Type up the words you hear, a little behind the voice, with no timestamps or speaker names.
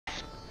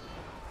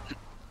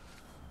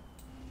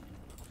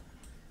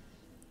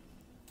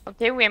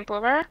Okay, we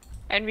empower.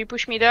 And we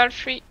push middle.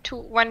 3, 2,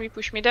 1, we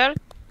push middle.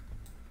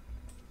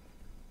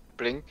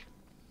 Blink.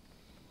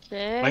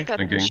 Okay, got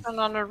position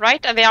on the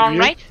right. They are on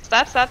right.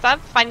 Stop.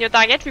 Find your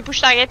target. We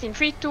push target in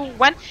 3, 2,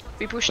 1.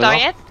 We push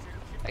target.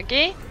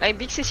 Okay, like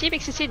big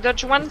CC,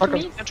 dodge one to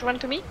me,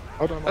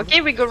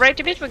 Okay, we go right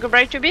a bit,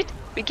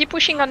 We keep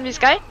pushing on this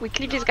guy, we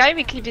cleave this guy,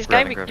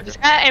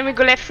 and we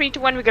go left, 3, 2,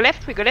 1, we go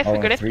left. 3,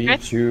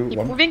 2,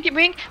 1. Keep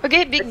moving.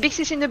 Okay, big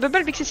CC in the bubble,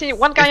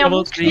 one guy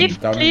on cleave.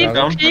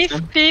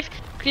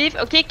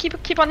 Okay,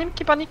 keep on him.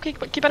 I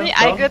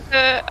got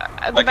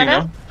the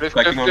banner.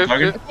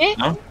 Okay,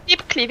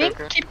 keep cleaving.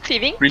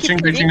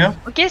 Reaching now.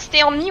 Okay,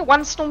 stay on me,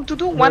 one stone to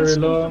do.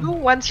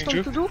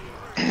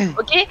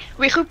 Okay,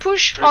 we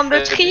repush on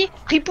the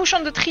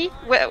tree.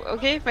 Well,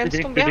 okay, when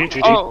stone down.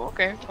 Oh,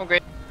 okay.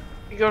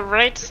 Your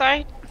right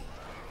side.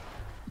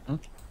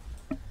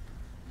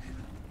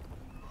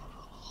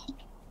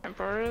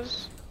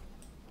 Emperors.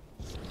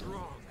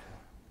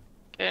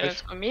 Okay,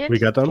 let's go mid. We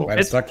got them.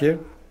 I'm stuck here.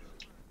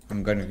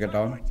 I'm gonna get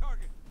down.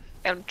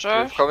 Help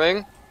Josh.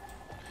 Coming.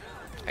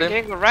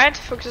 Okay, go right.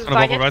 Focus the On the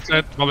target. right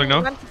side, wobbling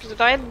now. Focus the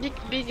target.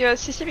 Big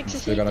CC. Big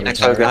CC On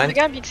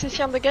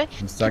the guy.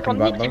 I'm stuck in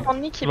Keep on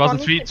me. It was a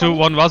 3, 2,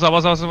 1, was stuck.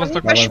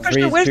 Push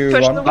the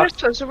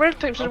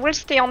wall,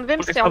 stay on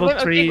them.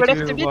 Okay, go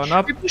left a bit.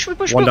 We push,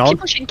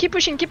 keep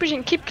pushing, keep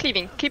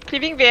cleaving.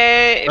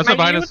 That's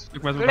behind us.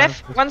 Go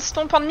left, one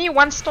stomp on me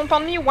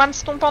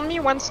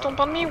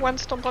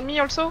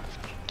also.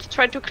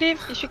 Try to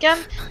cleave if you can.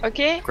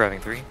 Okay. Grabbing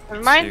 3,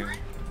 Never mind. 2,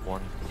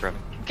 1, grabbing.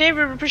 Okay,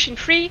 we're pushing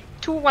 3,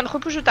 2, 1,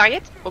 repush the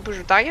target.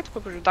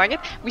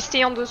 We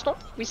stay on the stomp.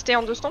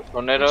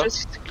 Tornado.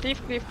 Just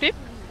cleave.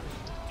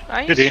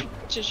 Nice. GG.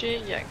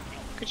 GG, yeah.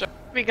 Good job.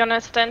 We're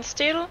gonna stand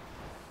still.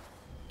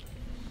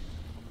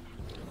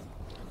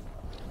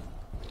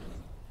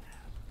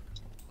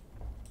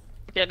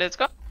 Okay, let's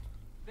go.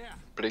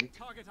 Blink.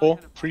 4,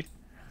 3.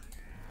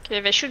 Okay,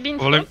 they should be in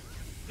Rolling. front.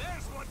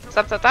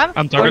 Stop.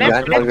 I'm Go target.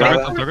 left.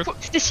 Target.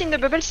 Stay in the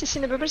bubble. Was a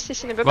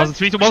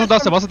 3, 2, wasn't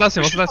that? Push the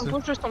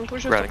stone.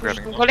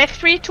 Grabbing. Go left,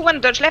 3, 2,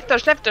 1, dodge left,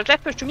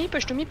 push to me.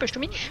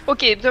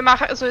 Okay,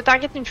 the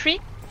target in 3,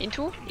 in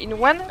 2, in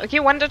 1. Okay,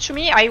 1 dodge to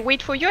me, I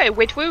wait for you,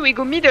 we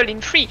go middle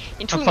in 3,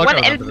 in 2,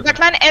 1, help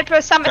backline, help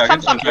Sam. I'm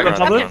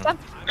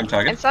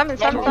target. And Sam.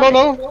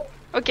 No.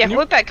 Okay,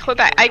 roll back.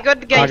 I got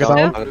the guys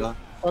there.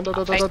 Illu.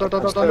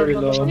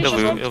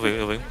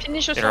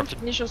 Finish your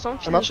song.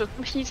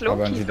 He's low.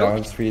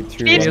 Down, 3, 2,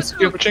 Cleave 1.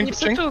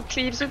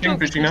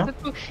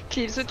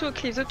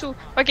 the 2.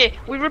 Okay,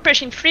 we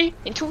repush in 3,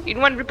 in 2, in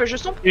 1, repush the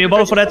stomp. You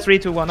ball for that 3,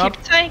 2, 1 up.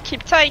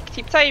 Keep tight.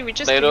 We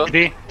just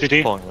GG.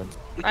 Pulling one.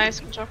 Nice,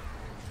 good job.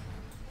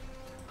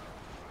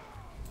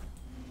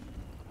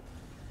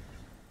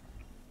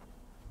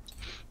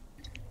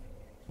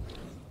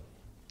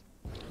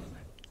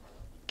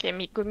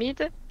 Okay, go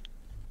mid.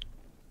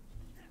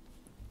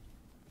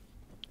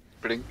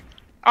 Blink.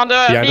 On the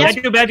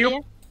Behind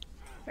you.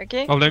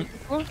 Okay. Wobbling.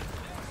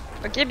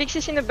 Okay, big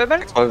CC in the bubble.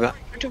 Try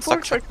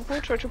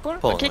to pull.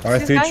 Okay,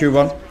 Alright, 3, 2,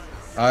 1.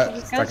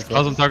 Stuck.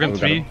 Was on target.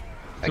 3,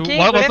 2, Okay,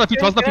 1. go Was left,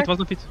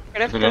 not fit.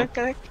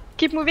 Correct.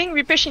 Keep moving,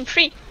 we push in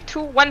 3,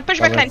 2, 1,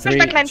 push Alright, backline. 3,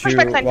 2,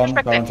 1,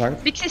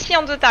 target. Big CC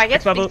on the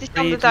target. Bubble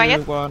 3,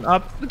 2, 1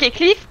 up. Okay,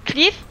 cleave.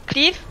 Grabbing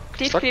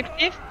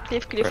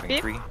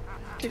 3, 2,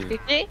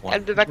 Okay, 1.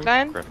 help the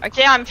backline. Grabbing.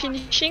 Okay, I'm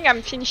finishing.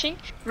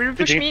 Will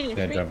push me in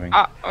Yeah, 3. jumping.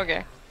 Ah,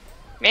 okay.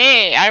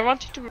 Me, I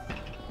wanted to. We're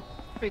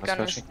Nice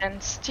gonna pushing.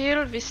 stand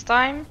still this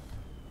time.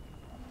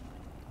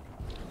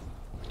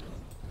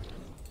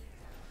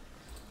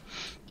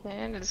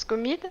 Okay, let's go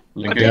mid.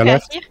 Link Okay, here.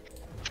 guys, here.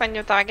 Find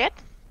your target.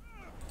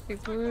 We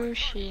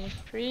push in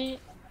 3.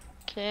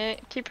 Okay,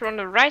 keep on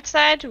the right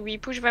side. We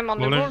push them on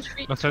the Rolling. wall.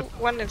 3, Left 2, side.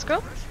 1, let's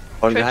go.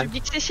 One Try to behind.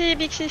 big CC.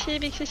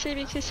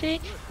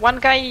 One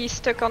guy is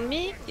stuck on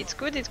me. It's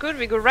good.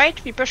 We go right.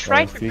 We push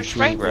right.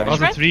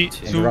 Was a 3,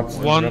 2, Interrupt.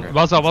 1.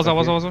 Was.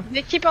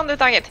 They keep on the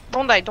target.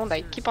 Don't die.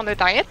 Keep on the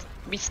target.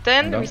 We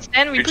stand. We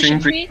push Reaching,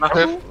 in 3,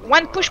 2,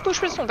 1. Push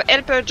with stomp.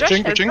 Help Josh.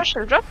 Help Josh.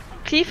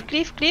 Cleave.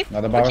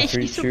 Another bar, Okay,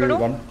 3, he's 2, super low.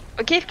 1.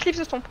 Okay, cleave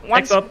the stomp. One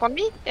Next up. stomp on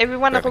me.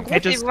 Everyone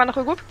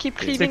regroup. Keep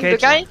cleaving the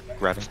cage. guy.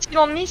 Grabbing.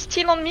 Still on me.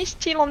 Still one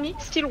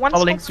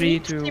Bowling, stomp on me. 3,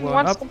 2, Still 1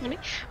 one up. stomp on me.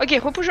 Okay,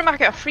 repush the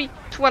marker. 3,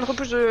 2, 1.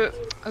 Repush the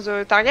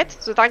target.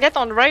 The target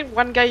on right.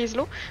 One guy is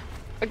low.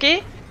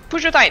 Okay,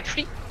 push the target.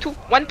 3, 2,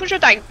 1. Push the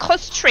target.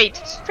 Cross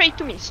straight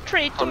to me.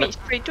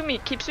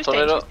 Keep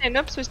sustain up.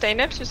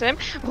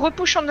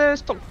 Repush on the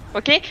stomp.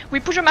 Okay, we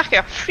push the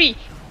marker. 3,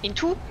 in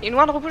 2, in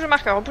 1. Repush the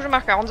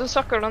marker. On the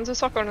circle.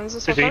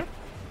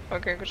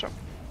 Okay, good job.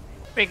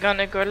 We're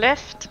gonna go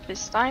left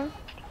this time.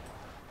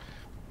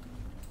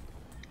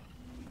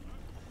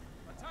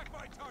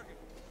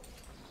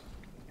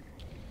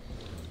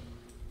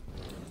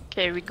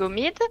 Okay, we go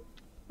mid.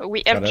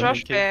 We help Got him.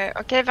 Josh. Okay,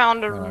 they're on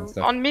the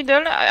stop. on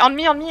middle. On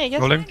me, I guess.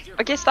 Rolling.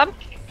 Okay, stop.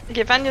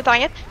 Okay, find your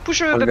target.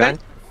 Push the bubble.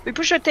 We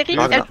push a Terry,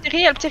 No, no. help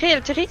Terry, help Terry,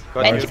 help Terry.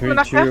 Alright, And keep 3, the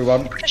marker. 2,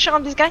 1. Pressure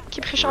on this guy,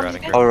 keep pressure on this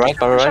guy.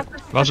 Alright,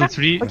 alright. Was it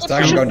 3, 2,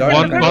 Start, go down,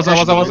 1? go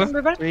down.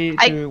 Was 3,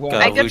 I 2, 1.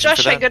 Got I illusion got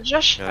Josh, for I that? got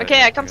Josh. Yeah, Okay,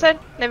 yeah, I cancel.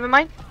 Never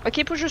mind.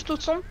 Okay, push us to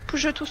stomp.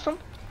 Push us to stomp.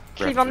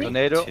 Cleave on me.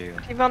 Tornado.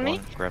 Cleave on me.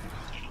 Grab.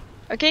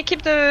 Okay,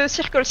 keep the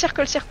circle,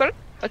 circle, circle.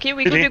 Okay,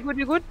 we good, Really? we good,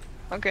 we good.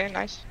 Okay,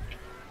 nice.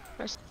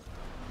 Nice.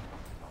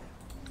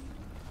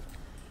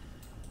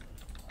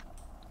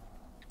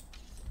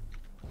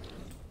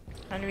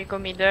 And we go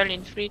middle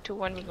in 3, 2,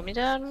 1, we go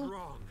middle.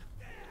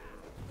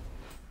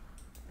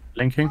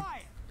 Blinking.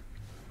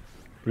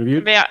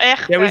 Reviewed. VR,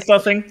 Yeah, we're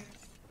stuffing.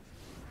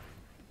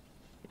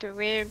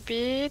 away a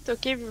bit.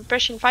 Okay, we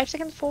push in 5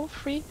 seconds. 4,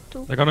 3,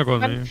 2, They're gonna go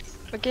on 1. me.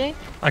 Okay.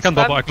 I can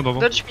Stab. double, I can double.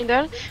 Dodge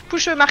middle.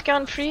 Push a marker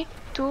in 3,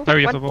 2,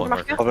 Very 1. double.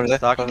 Marker. Over there,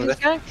 Stack. over Keep this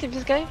there. guy. Keep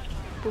this guy.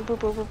 Boom, boom,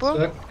 boom, boom, boom.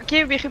 Stuck.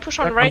 Okay, we repush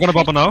on I'm right. gonna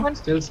bubble 3, 2, now. 1.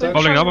 Still stuck.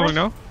 Bubbling now, Push on bubbling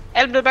now.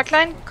 Help the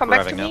backline. Come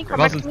back to Grabbing me. now. Come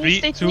back Last to me. three,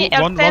 Stay to two, me.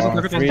 Help one, 10. last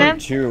One, 3,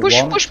 Stand. 2,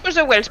 Push, 1. push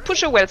the wells.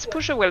 Push the wells.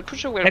 Push the well.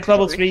 Push the well. Next push the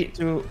bubble, well. 3,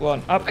 2,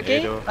 1, up.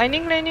 Okay,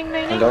 lining, lining,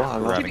 lining. Hello, I'm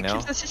Keep grabbing now.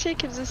 the CC,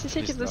 keep the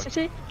CC, keep the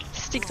CC.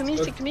 Stick to me,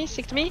 stick to me,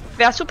 stick to me.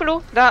 They are super low.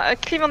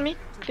 Cleave on me,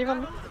 cleave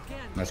on me.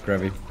 Nice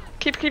gravy.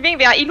 Keep cleaving.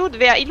 They are elude,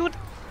 they are elude.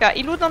 They are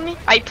elude on me.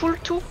 I pull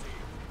 2.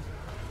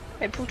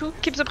 I pull 2.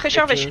 Keep the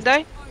pressure, they should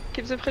die.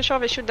 Keep the pressure,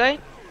 they should die.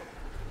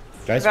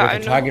 Guys, Yeah, we I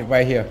have the know. target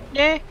right here.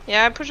 Yeah,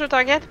 yeah, push the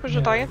target, push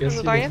the target, push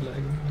the target.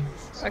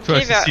 So I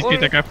Okay, they are CC all...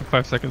 that guy for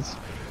 5 seconds.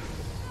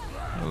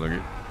 Oh, look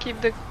at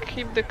Keep the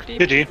cleave.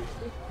 GG.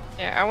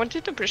 Yeah, I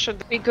wanted to push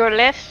it. We go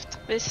left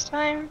this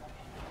time.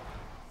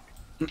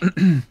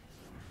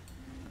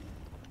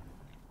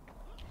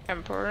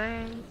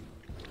 Emperor.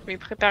 We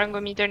prepare and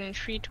go middle in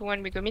 3, 2,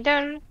 1, we go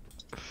middle.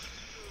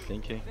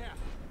 Thinking.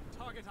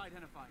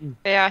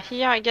 They are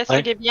here, I guess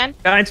we get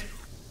behind. Behind.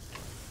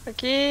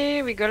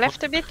 Okay, we go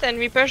left a bit and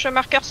we push the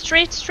marker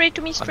straight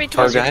to me, straight to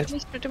me, far straight behind. to me,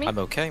 straight to me. I'm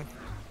okay.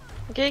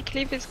 Okay,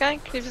 cleave this guy,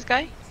 cleave this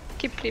guy.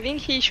 Keep cleaving,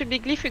 he should be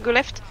glyph, we go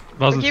left.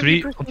 Was Okay, it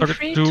we 3, push in target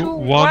 3, 2, 2,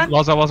 1,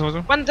 was I.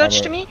 One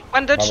dodge to Bubble. me,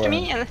 one dodge to Bubble.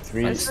 me, and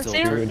 3, one still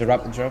still. to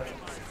interrupt the drop.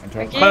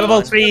 Interrupt. Okay.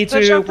 Bubble, 3,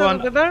 Dodge 2, out of the 1.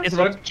 bubble.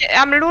 Interrupt. Okay,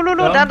 I'm low, low,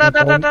 low, Down, da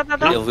da da da da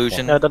da.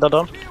 Illusion.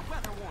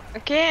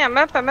 Okay, I'm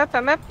up, I'm up,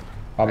 I'm up.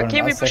 Bubble Okay,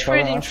 on we us, push take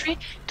forward bubble on in us. 3,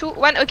 2,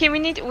 1. Okay, we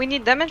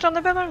need damage on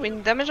the bubble. We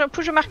need damage on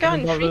push the marker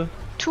in 3, Bubble.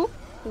 2,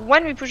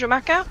 1. We push the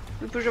marker.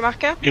 We push the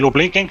marker. Yellow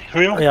blinking.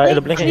 Real. Yeah,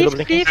 it'll blink, it'll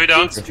blink. Cleave, Two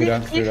down, cleave, two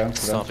down, cleave, two down.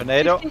 Stop.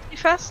 Tornado. cleave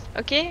fast.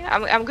 Okay,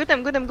 I'm good,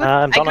 I'm good, I'm good.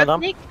 I'm down, I I'm got down.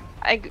 Nick.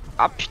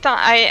 Oh putain,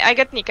 I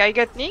got Nick, I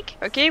got Nick.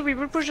 Okay, we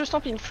will push the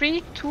stomp in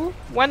 3, 2,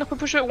 1.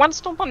 Repush one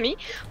stomp on me.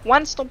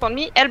 One stomp on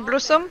me. Help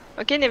Blossom.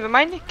 Okay, never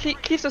mind.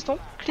 Cleave the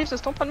stomp. Cleave the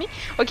stomp on me.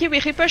 Okay, we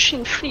repush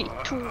in 3,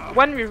 2,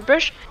 1. We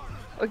repush.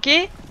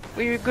 Okay,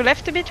 we go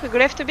left a bit. We go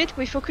left a bit.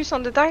 We focus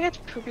on the target.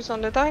 Focus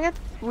on the target.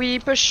 We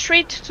push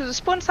straight to the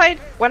spawn side.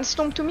 One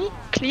stomp to me.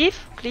 Cleave.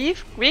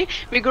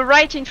 We go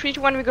right in 3, 2,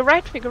 1. We go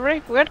right. We go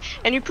right.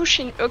 And we push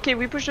in. Okay,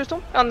 we push the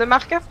stomp on the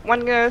marker.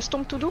 One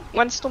stomp to do.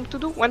 One stomp to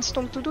do. One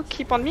stomp to do.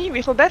 Keep on me.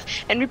 We rebuff.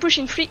 And we push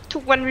in 3, 2,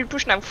 1. We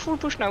push now. Full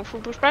push now.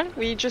 Full push plan.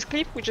 We just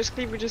cleave. We just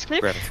cleave. We just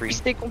cleave. Grab 3. We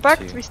stay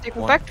compact. 2, We stay 1.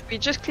 compact. We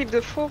just cleave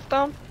the fourth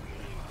down.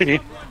 GG.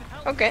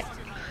 Okay.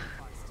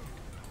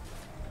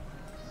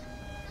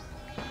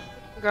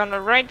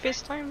 Gonna right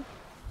this time.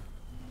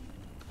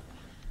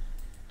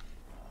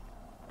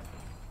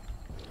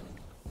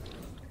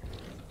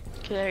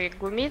 Okay,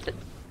 go mid.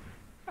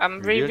 I'm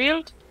Revealed.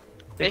 revealed.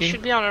 They Okay.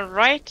 should be on the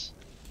right.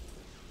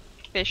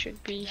 They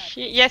should be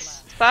here.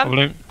 Yes, stab.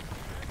 Bubbling.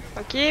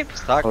 Okay,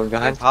 Stack. Hold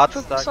behind. Hard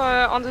focus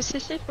stack. on the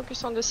CC.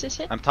 Focus on the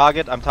CC. I'm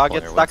target.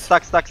 Corner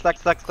Stack.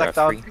 Stack Grab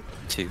down. 3,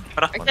 2,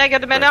 Okay, I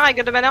got the banner. I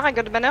got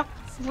the banner.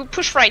 We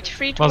push right.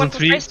 3, 2, Was 1. it Push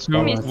 3, right. 2,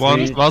 To me, 1,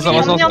 to me. was I.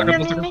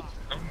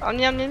 On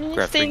me.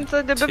 Grab Stay three,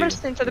 into the bubble. two,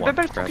 Stay into the one,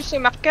 bubble. grab. Focus the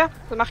marker.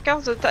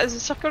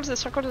 The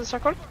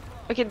circle.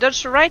 Okay,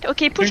 dodge to right.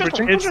 Okay, push the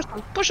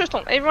stomp. Push the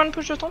stomp. Everyone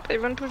push the stomp. We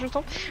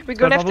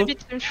go Grab left a bubble.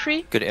 bit in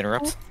 3, Good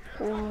interrupt.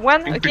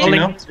 1. Okay.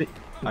 Bubble.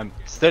 I'm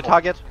still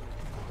target.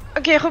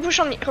 Okay, repush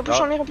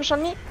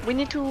on me. We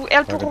need to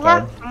help Target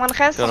Aurora. down. One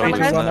rest. Got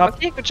it. One up.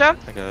 Okay, good job.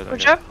 I got it. Good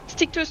job.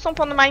 Stick to the stomp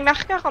on my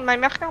marker.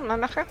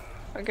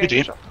 Okay, GG.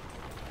 good job.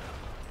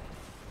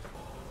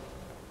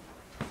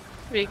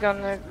 We're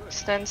gonna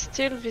stand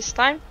still this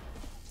time.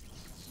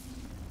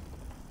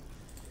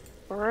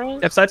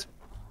 Alright. Left side.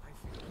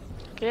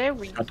 Okay,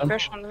 we Got them.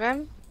 push on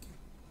them.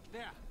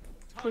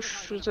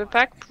 Push to the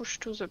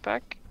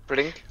pack.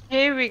 Blink.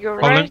 Okay, we go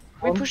Problem. right.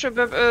 We push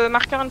a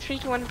marker on 3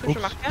 to 1. Push a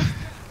marker.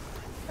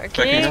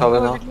 Okay, Cover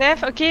go now. with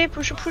left. Okay,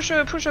 push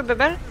a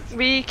bubble.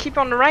 We keep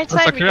on the right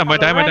That's side. okay, I'm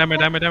die.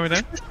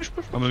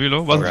 I'm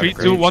reload. Was it 3,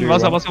 2, 1,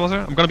 was I.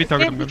 I'm gonna be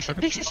target. I'm gonna be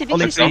target. Big CC,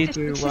 Only big 3, CC,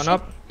 2, big 1 CC.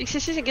 up. Big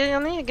CC, they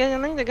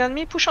get on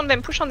me. Push on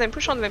them. Grab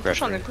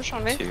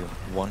 3, 2,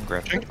 1.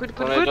 Grab 3. Good.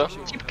 Tornado.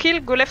 Keep kill,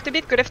 go left a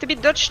bit.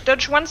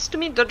 Dodge once to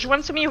me.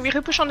 We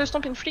repush on the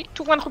stomp in 3,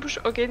 2, 1, repush.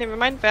 Okay, never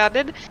mind, they are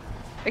dead.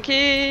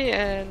 Okay,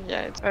 and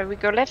yeah, we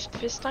go left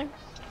this time.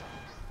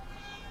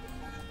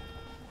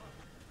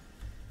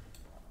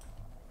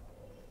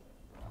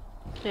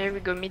 Okay, we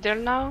go middle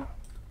now.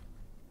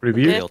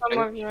 Reveal. some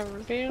of you have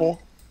revealed. Four.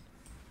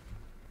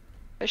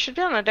 They should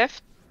be on the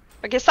left.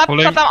 Okay, stop,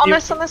 Pulling. stop, on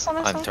us. I'm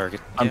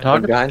target. I'm Yeah.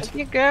 target.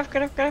 Okay, go.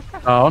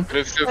 Down.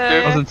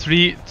 Was in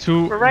 3,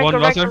 2, Correct, 1,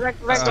 correct, Vassar. correct.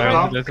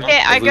 Ah,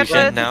 Okay, I got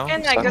the Illusion now.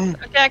 second,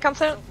 okay, I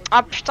cancel.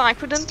 Ah putain, I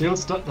couldn't. Still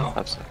stuck now.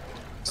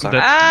 Sorry.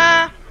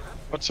 Ah,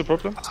 What's the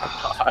problem?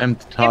 I'm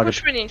okay, target.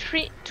 push really in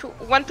 3, 2,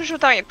 1, push the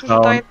target,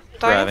 Down.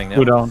 Grabbing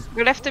Go now. down.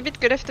 Go left a bit.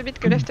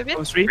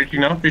 Level 3.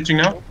 Reaching now.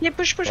 Yeah,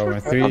 push. Bubble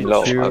 3, I'm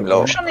low, 2, I'm low.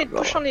 1.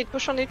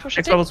 Push on it.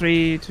 Next level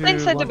 3, 2, Stay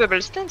inside the 1.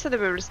 bubble, stay inside the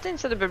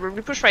bubble.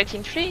 We push right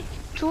in 3,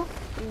 2,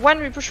 1,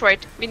 we push right.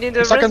 We need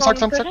a Stuck, res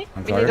stuck. on Terry.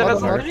 I'm We need a sorry,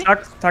 res on I'm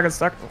Terry. Target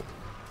stuck.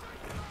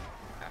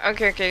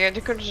 Okay, j'ai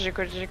connu,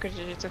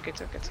 it's okay.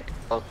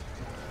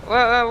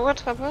 What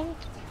happened?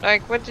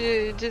 Like, what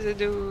did they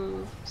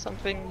do?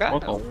 Something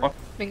bad? Or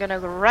we're gonna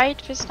go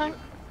right this time?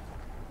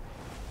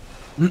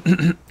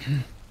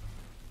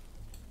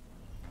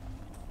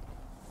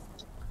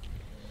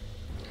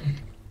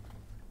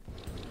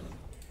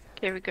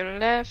 Okay, we go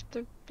left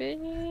a bit.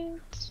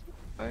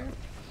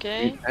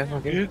 Okay.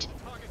 Good.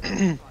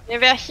 Yeah,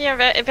 they're here,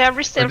 they're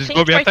restilling. Just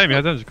go behind time,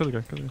 yeah, just go.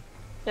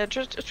 Yeah,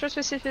 just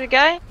to see the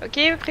guy.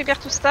 Okay, prepare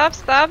to stab.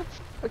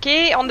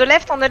 Okay, on the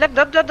left, dodge. Help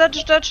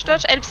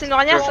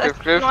Senoria.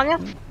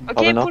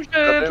 Okay, push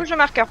the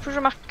marker.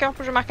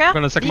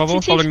 Gonna second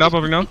bubble, following now.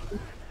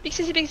 Big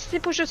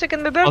CC, push the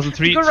second bubble. Was in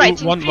 3, Go 2, right,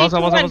 1, in was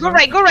 3, 2,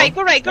 1. Go right.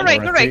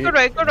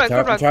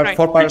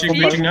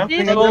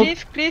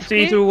 Cliff.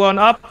 Three, two, one,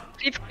 up.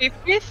 Cliff.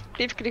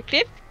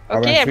 Okay,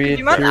 Bubble I three, put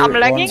him on, two, I'm one,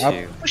 lagging. up.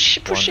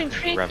 Push in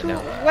 3, Grab 2, now.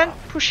 1.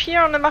 Push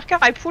here on the marker.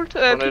 I pulled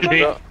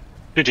people.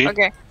 GG.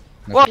 Okay.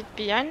 Well,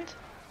 behind.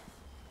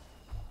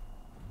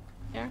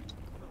 Yeah.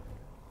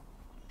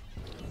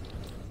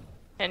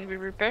 And we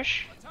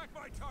repush.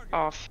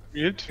 Off.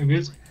 Good.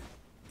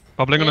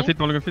 Bubbling on the feet.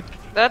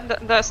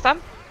 The stab.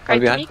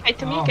 Kite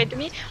to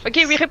me.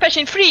 Okay, we repush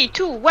in 3,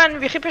 2, 1.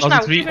 We repush Was now.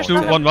 in 3,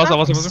 2, 1,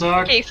 Vassar.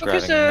 Stuck. Okay,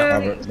 focus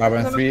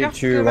Bubble the 3, marker,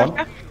 2, the 1.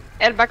 marker.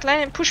 L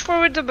backline, push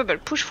forward the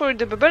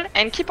bubble,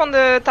 and keep on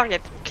the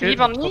target.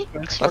 Cleave on me. We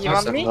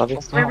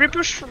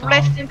repush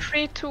left in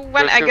 3, 2,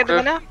 1. I get the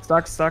banner.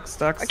 Stuck.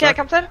 Okay, I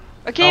cancel.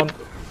 Okay, Down.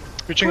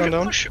 Reaching on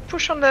down.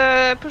 push on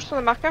the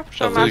marker.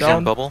 Push on the marker.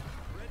 Illusion bubble.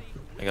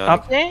 I got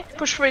Up. Okay,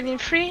 push forward in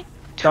 3,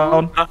 2,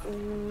 Down.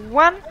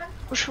 1.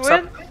 Push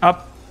forward.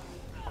 Up.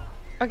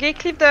 Okay,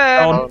 clip the.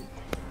 Down.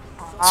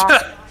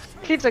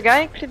 Clip the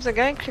guy.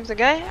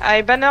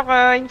 I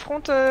banner in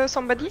front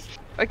somebody.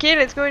 Okay,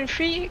 let's go in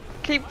 3.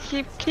 Keep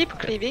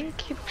cleaving.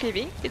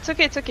 It's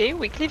okay.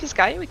 We cleave this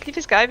guy.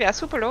 They are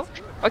super low.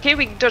 Okay,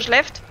 we dodge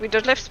left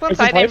spawn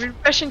side and we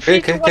push in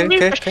 3, 2, 1.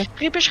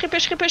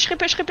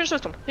 Repush the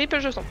stomp.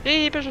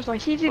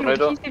 He's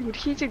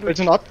good. It's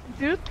not.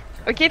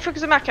 Okay,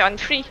 focus the marker in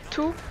 3,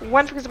 2,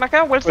 1. Focus the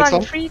marker. Well done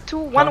in 3, 2,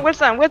 1. Well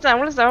done on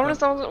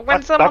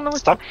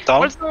the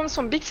well done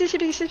some big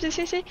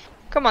CC.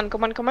 Come on.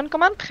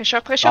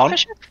 Pressure.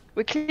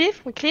 We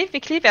cleave.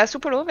 They are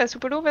super low.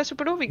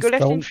 We go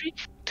left in 3,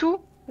 2,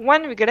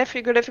 1. We go left.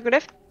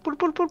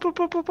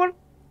 Pull.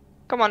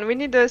 Come on, we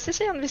need the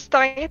CC on this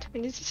target.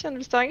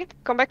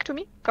 Come back to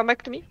me. I'm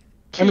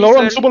low.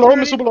 I'm super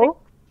low.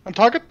 I'm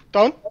target.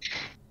 Down.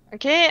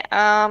 Okay,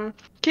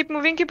 keep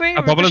moving.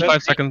 Bubble in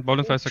 5 seconds.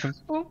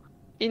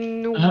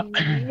 In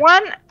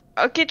 1.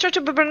 Okay, try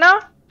to bubble now.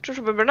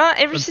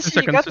 Every 2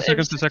 CC you got. 2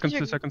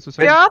 seconds.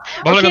 Yeah.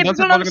 Bubble Okay, and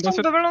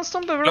bubble on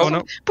stomp.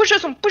 No. Push the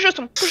stomp.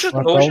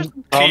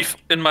 Cleave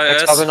in my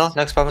ass.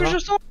 Next bubble Push now. the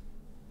stomp.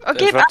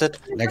 Okay, Disrupted.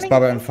 Next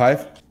bubble in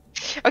 5.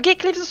 okay,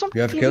 clip the stomp.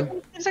 You have kill?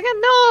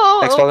 Again. No.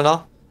 Next bubble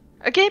now.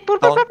 Okay, pull.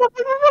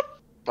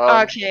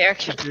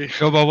 Okay.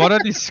 Yo, but what are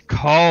these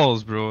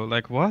calls, bro?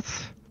 Like, what?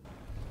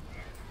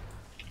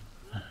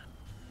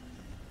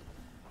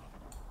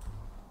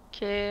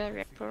 Okay,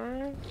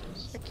 report.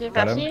 Okay,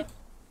 Got him. Vassy.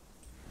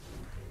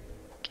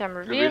 Cam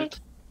revealed.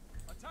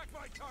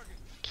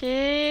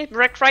 Okay,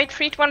 break right,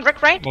 3, 2, 1,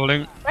 break right.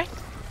 Bowling.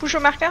 Push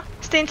your marker.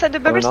 Stay inside the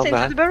bubble. Cleave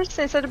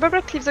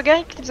the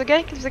guy.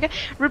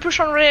 Repush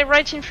on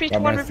right in 3, 2,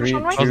 1. Repush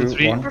on right. Was in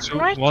 3,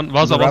 2, 1.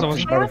 Vassar.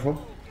 Bubble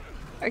full.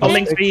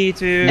 Holding Okay. 3,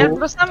 2. El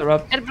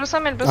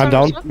Blossom. I'm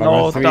down.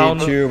 Bubble 3, down.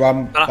 2,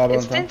 1.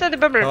 Bubble Stay on top. inside the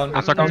bubble. Down.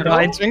 I'm Stuck.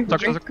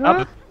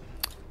 down.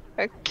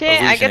 Okay,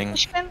 I get Illusioning.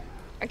 pushman.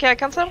 Okay, I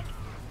cancel.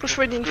 Push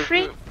ready in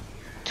 3,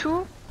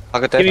 2,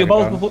 Target Give you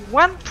dead. both.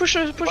 1. Push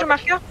the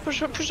marker. Push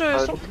the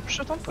stomp.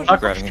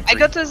 Grabbing in I 3,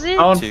 got a Z.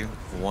 Down. 2,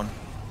 1.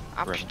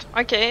 Ah, Grabbing. putain.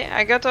 Okay,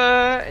 I got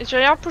a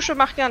Jedi. Push the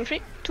marker in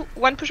 3, 2,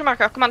 1. Push the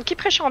marker. Come on, keep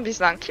pressure on this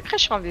line. Go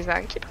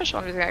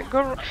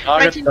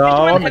right in 3, 2,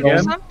 1.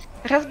 again.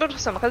 Res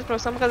blossom.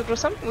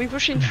 We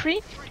push in 3,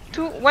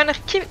 2, 1.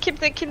 Keep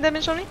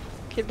damage on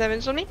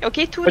me.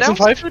 Okay, 2 What's in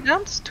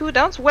downs, 2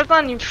 downs. Well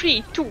done in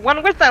 3, 2,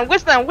 1. Well done.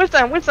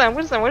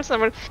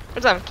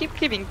 Keep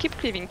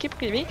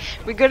cleaving.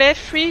 We go left,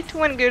 3, 2,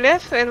 1. Go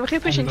left, and we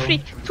repush in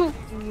 3, 2,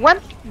 1.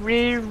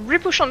 We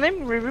repush on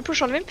them.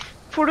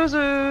 Follow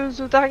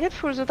the target.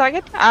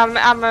 I'm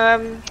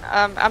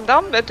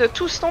down, but 2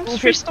 stomps,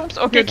 3 stomps.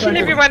 Okay, kill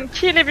everyone.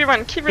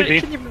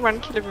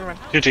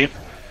 GG.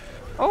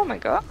 Oh my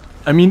god.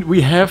 I mean,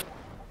 we have.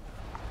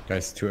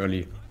 Guys, too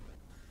early.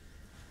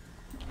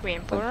 We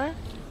Emperor.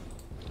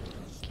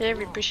 Okay,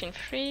 we push in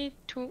 3,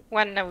 2,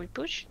 1. Now we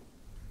push.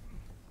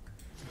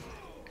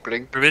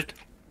 Blink. Revealed.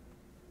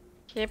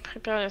 Okay,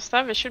 prepare your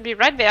stuff. They should be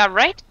right. They are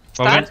right.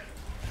 Bubble. Start.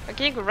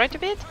 Okay, go right a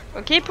bit.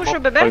 Okay, push the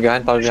bubble.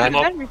 behind, Push the behind.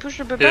 bubble. We push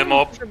the bubble. Hit him we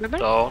up. push the bubble.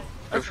 Down.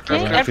 Okay, Three,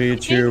 everything.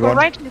 two, Go one.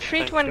 right in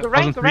 3, 2, 1. Go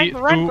right. Go right. Go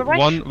right. Go right.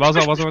 1.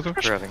 Vaza.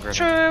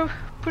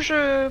 Push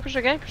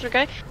the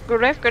guy. Go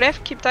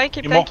left. Keep tight.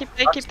 More. Keep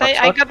tight.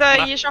 I got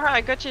Yejar.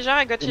 I got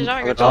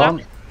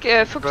Yejar.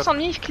 Focus on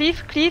me.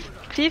 Cleave.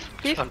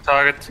 On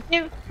target.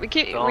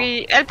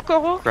 We help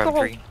Koro. Grab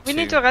 3, We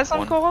need 2, to rest on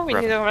 1. Koro.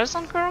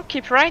 Grab.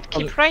 Keep right.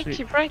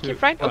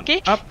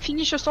 Okay. Up.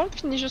 Finish the storm.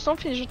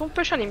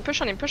 Push on him.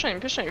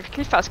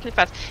 Cliff fast.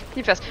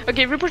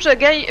 Okay, repush the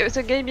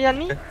guy behind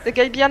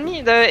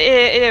me.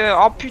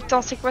 Oh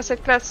putain, c'est quoi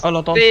cette classe? Oh,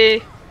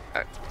 l'entente.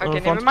 Okay,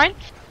 never mind.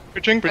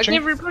 Pushing. Okay,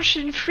 repush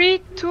in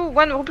 3, 2,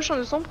 1. Repush on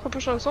the swamp.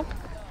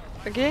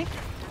 Okay.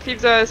 Keep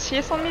the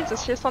CS on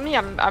me.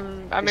 I'm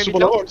a bit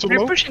low.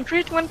 Repush in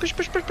 3, 2, 1. Push.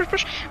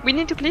 We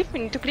need to cleave.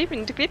 Okay,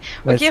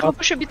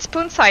 repush a bit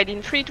spawn side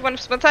in 3, 2, 1.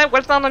 Spawn side.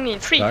 Well done on me.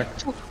 3,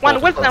 2,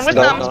 1. Well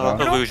done.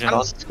 Illusion.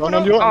 Down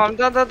on you. Down.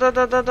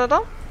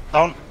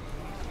 Down.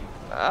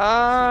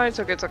 It's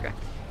okay.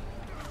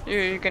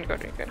 You can go.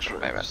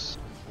 My bad.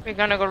 We're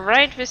gonna go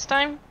right this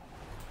time.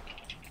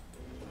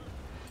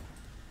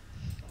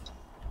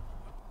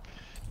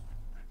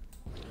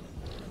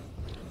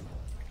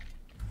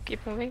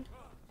 Keep moving.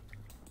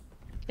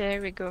 Okay,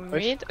 we go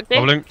mid. Okay.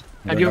 Bubbling.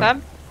 And you.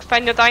 Tab.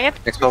 Find the target.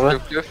 Next bubble.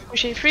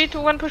 Push in 3, 2,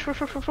 1. Push. Clip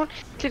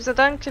the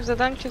dunk.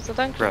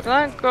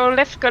 Grab. Go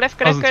left. We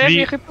repush in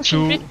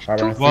 3,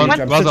 2, 1.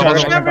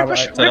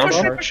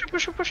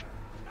 Push.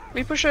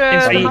 We push the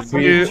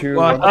 3, 2,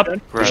 1, up.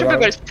 push the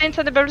bubble. Stay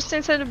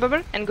inside the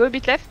bubble and go a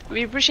bit left.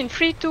 We push in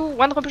 3, 2,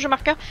 1. Repush the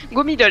marker.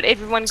 Go middle.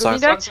 Everyone go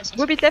middle.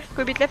 Go a bit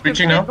left.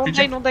 Reaching now,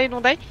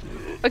 Don't die.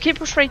 Okay,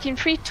 push right in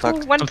 3, 2,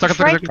 Stuck. 1. Push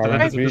right.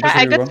 Stuck.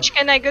 I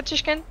got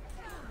Tishken.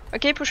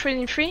 Okay, push right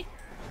in 3,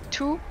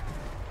 2,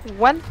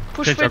 1.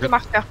 Push Okay, right the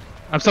marker.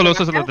 I'm so low.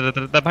 Die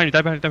behind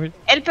you.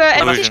 Help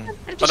Illusion.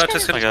 Tishken. Oh, that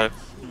is it.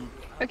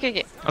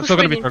 Okay. I'm Push still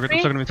gonna right be in target.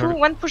 3, 2,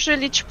 1. Push the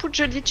leech.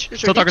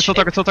 Still target.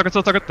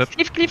 Dead.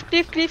 Cliff.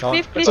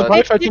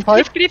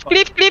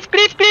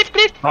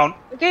 Down.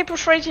 Okay,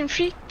 push right in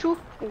 3, 2,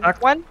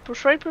 Stuck. 1.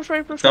 Push right.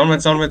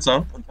 Downwards.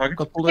 On target.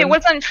 Okay, well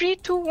done. 3,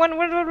 2,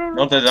 1.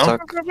 Not that down.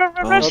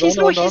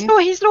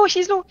 He's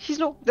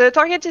low. The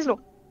target is low.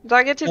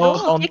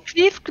 Oh, Okay,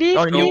 Cliff.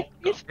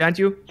 Behind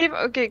you.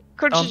 Okay,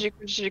 Coach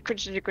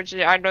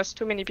GG. I lost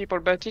too many people,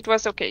 but it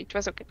was okay.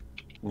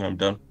 I'm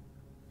done.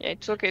 Yeah,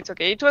 it's okay.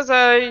 It was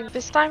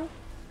this time.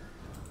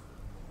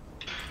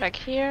 Like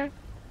here.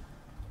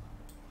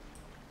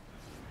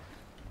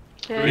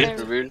 Okay.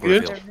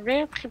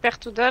 Revealed. Prepare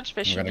to dodge.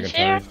 They I'm should gonna be get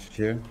here. targeted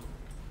here.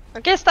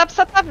 Okay, stop.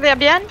 They're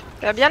behind.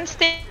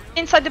 Stay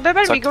inside the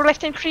bubble. We go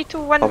left in 3, 2,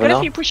 1. Go Bubble left.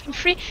 now. We push in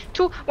 3,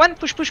 2, 1.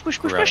 Push.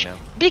 Right now.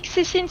 Big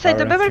CC inside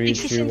the Bubble, bubble. 3, Big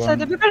CC 2, inside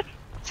the 1. bubble.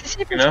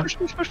 CC, Yeah. push.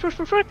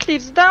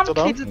 Cleaves down. So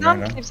down.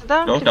 Down.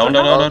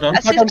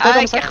 Assist. I'm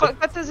I stuck.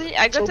 got the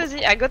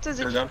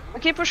Z. Down.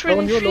 Okay, push Low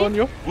really on you, low on 3,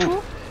 you.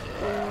 2,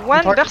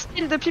 1. Target. Burst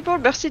the people.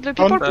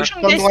 Down. Push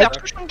on Down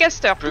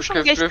Geister. right.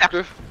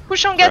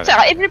 Push on Geister.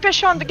 Every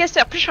pressure on the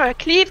Geister. Push her.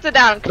 Cleave the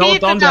down. Down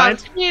behind.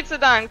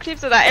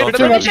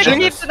 Everybody Pushing.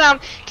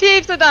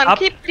 cleave the down. Up.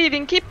 Keep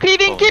cleaving.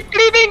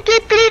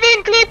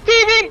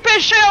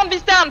 Pressure on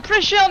this down.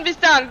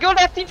 Go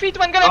left in 3, 2,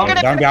 1. Go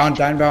left.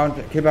 Down bound.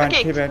 Keep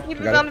Okay, it. keep Got it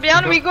it. down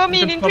behind. We go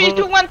mid in 3,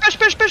 2, 1. Push.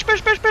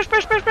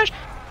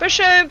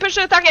 Push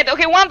the target.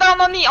 Okay, 1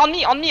 down on me. 2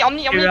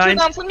 Behind.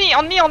 down on me.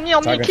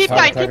 Target, Keep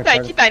target.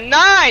 tight.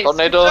 Nice. Good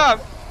Tornado. job.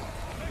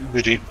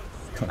 GG.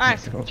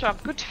 Nice. Good job.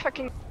 Good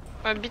fucking.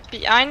 A bit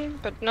behind,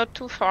 but not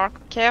too far.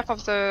 Care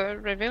of the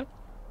reveal.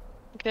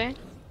 Okay.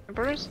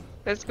 Numbers.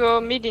 Let's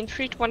go mid in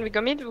 3, 2, 1. We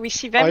go mid. We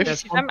see them.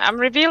 I'm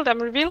revealed.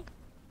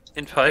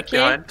 In 5 Okay.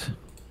 behind.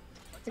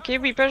 Okay,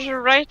 we push the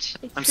right.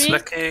 In I'm 3,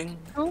 slacking.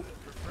 2,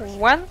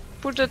 1.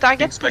 Push the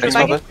target. Stay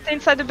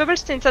inside the bubble.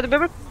 Stay inside the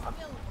bubble.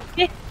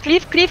 Okay,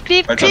 cleave.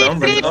 Right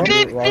down.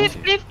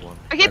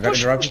 Okay,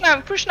 push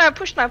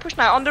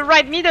now. On the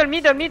right, middle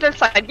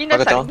side.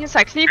 Middle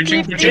side.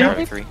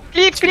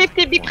 Cleave.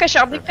 Big pressure.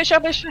 I'm low.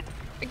 Resim.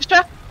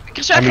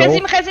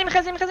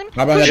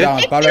 Bubble Push, down.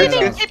 Bubble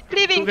down. keep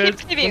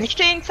cleaving.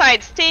 Stay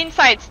inside.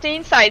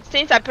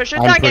 Push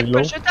the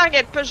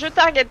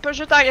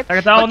target.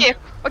 Target down.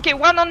 Okay,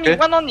 one on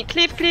me.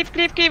 Cleave.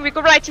 We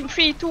go right in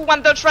 3, 2,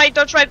 1. Dodge right.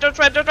 We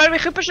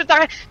repush the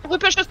target.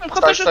 Repush the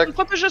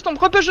storm.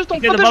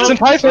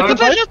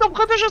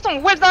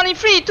 Well done in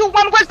 3, 2,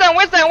 1. Well done.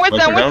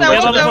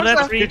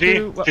 3,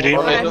 2, 1.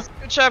 GG.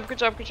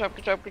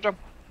 Good job.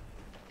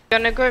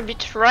 Gonna go a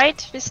bit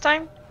right this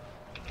time.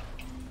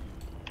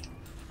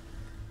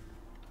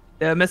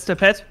 Mr.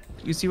 Pet,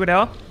 you see where they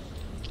are?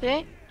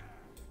 Okay.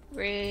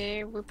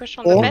 We push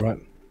on the Oh, bed. right.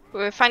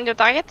 We find the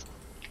target.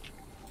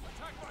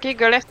 Okay,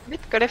 go left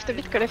a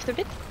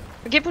bit.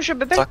 Okay, push a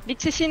bubble. Suck. Big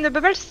CC in the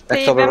bubble. Stay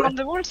Next bubble them right. on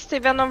the wall. Stay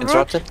them on the wall.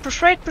 Interrupted.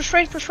 Push right, push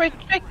right, push right,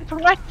 push right, keep on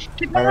right.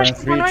 Keep on Bubble right, in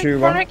keep on 3, right, 2, keep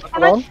on 1. right, keep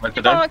on right. Right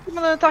Keep down. on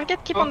the target,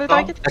 keep on the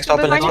target. Next keep on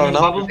the bubble, next target.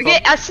 bubble now. Okay,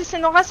 assist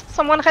in Horace.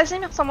 Someone res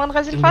him fast. Someone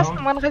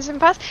res him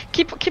fast.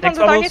 Keep on Next the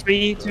bubble, target.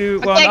 3, 2,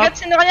 1 Okay, I up. got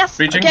Cinerias.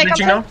 Breaching, Okay, I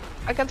breaching can now. tell.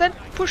 I can tell.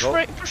 Push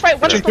right, push right.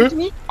 One Breaching stone two. to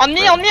me. On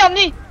me.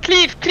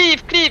 Cleave.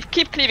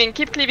 Keep cleaving.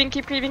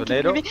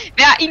 Tornado.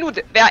 They are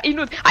Ilud.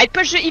 I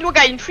push the Ilu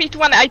guy in 3 to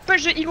 1. I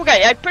push the Ilu guy.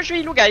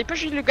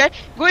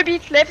 Go a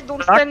bit left.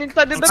 Don't stand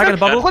inside the Target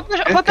bubble. bubble.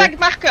 Repack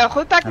marker. I'm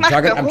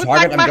target, I'm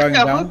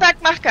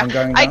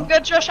going I down.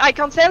 got Josh. I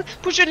cancel.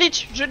 Push the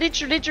leech.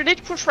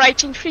 Push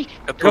right in 3.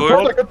 A Good pull.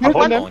 pull, good pull.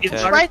 One. Okay.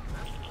 Push right. I'm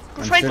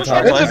Push right. still Push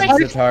target, right. I'm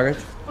still target.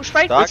 Push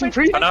right. Dark. Push right.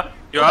 Three. Anna,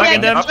 you Okay, are I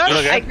again. got Up. Josh.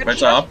 I got Wedge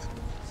Josh. up.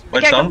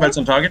 Wedge down, wedge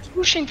on target.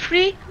 Push in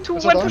 3, 2,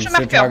 1, Still push the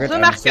target, marker, the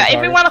I'm marker. still target.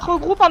 Everyone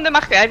regroup on the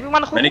marker.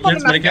 Everyone regroup Many on the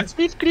kills, many marker.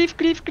 kills. Cleave.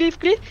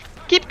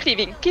 Keep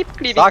cleaving.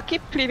 Suck.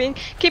 Keep cleaving.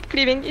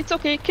 It's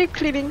okay. Keep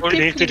cleaving.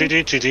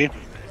 GG.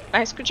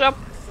 Nice, good job.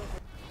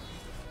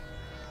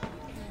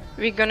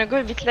 We're gonna go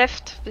a bit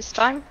left this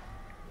time.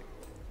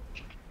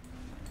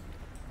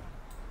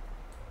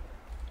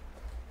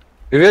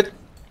 Revealed.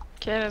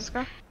 Okay, let's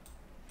go.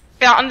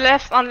 Yeah, on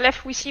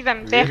left, we see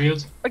them there.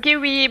 Okay,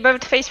 we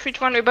about face 3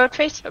 to 1, about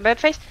face.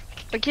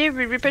 Okay,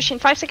 we repush in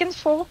 5 seconds.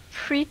 4,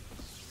 3,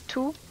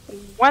 2,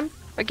 1.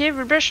 Okay,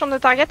 we push on the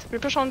target.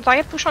 Push on it.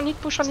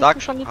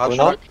 Stack. Hard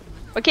shot.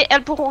 Okay,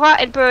 help Aurora,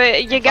 help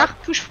Yeager,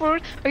 push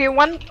forward. Okay,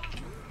 1.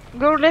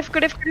 Go left.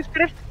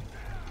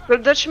 Go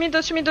dodge me.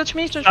 Stuck in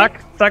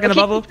the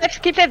bubble.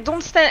 Keep left,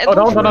 don't stand. Oh,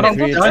 down.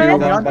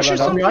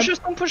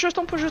 Push the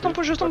stone.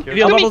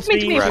 Reveal bubble,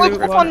 Meet me. 3, 2,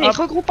 Regroup 1 up.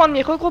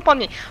 on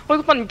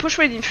me. Push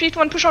ready. 3 to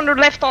 1. Push on the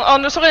left.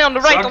 On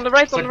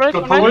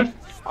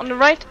the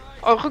right.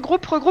 Oh,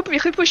 regroup. We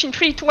repush in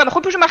 3 to 1.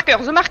 Repush the marker.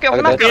 Okay.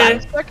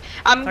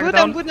 I'm good.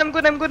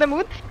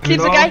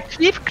 Cleave the guy.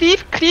 Cleave.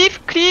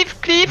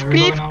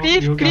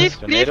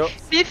 Tornado.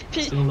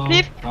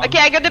 Cleave. Okay,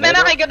 I got the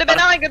banner.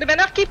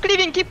 Keep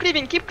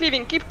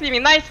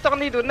cleaving. Nice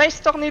tornado.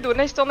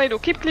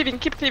 Keep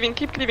cleaving.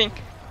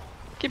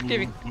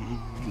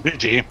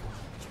 GG.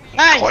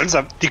 Nice.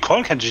 Die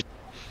Callen kein GG.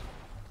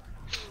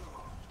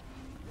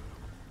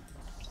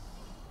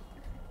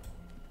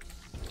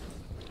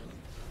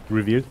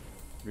 Revealed.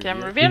 Okay,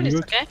 I'm revealed, it's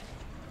okay.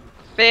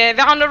 They're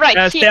on the right,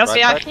 here, stairs.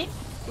 they are here.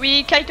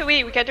 We kite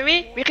away, we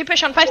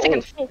repush on 5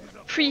 seconds. 4,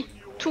 3,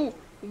 2,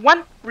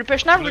 1.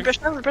 Repush now,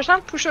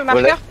 push the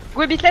marker.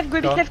 Go a bit left.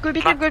 Assist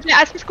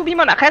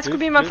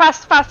Scooby-Mon,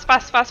 fast.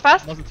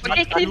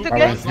 Okay, cleave the Bubble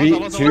guy. 3,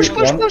 2,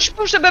 1.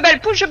 Push the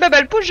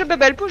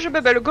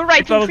bubble. Go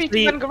right in 3,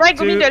 2, 1, go right,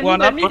 go middle.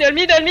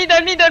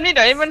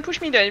 Everyone push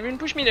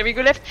middle. We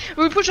go left.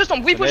 We push the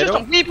stomp. We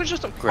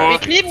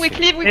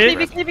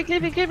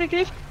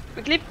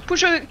cleave.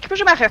 Push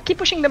the marker. Keep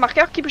pushing the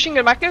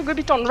marker. Go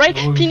bit on right.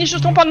 Finish the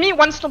stomp on me.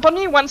 1 stomp on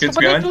me.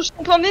 2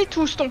 stomp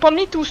on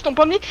me. 2 stomp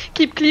on me.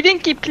 Keep cleaving.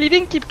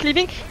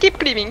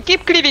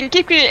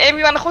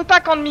 Everyone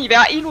repack on me. They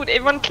are Ilud.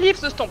 Everyone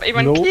cleaves the stomp.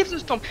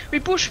 We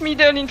push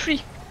middle in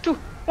 3, 2,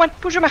 1.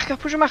 Push the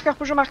marker.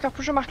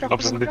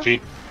 Lobs in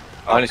GG.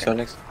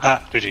 Next.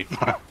 Ah, GG.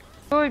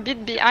 Go a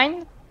bit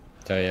behind.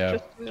 Ja.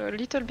 Just a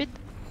little bit.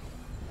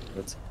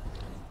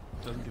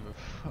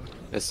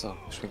 Besser.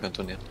 Ich bin kein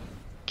Turnier.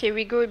 Okay,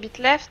 we go a bit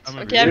left. I'm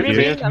Okay, I'm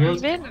revealed.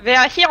 revealed. They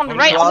are here on the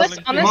right. On us.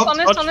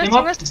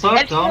 Res.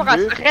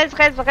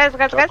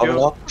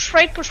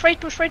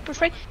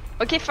 Push right.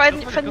 Okay,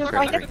 find your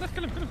target.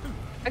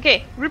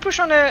 Okay, repush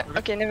on the.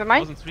 Okay, never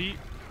mind.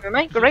 Go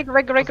right.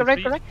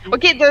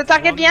 Okay, the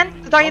target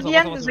behind.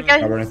 The guy.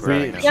 Bubble in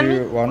 3, Behind me.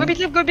 2, 1.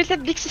 Go a bit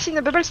left. Big CC in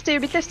the bubble. Stay a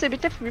bit left.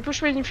 We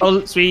push well in 3, All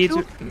 3, 2,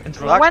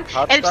 1.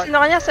 Help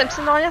Cinerias.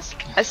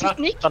 Assist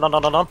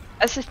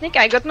Nick.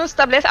 I got no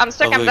stab left. I'm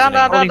stuck. I'm down.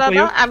 I'm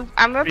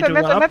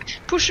up.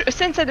 Push.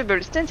 Stay inside the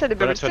bubble.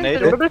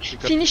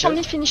 Finish on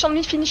me.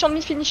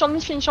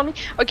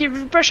 Okay,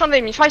 we push on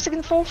them in 5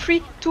 seconds. 4,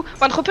 3, 2,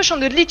 1. Repush on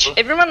the leech.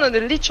 Everyone on the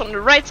leech on the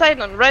right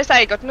side.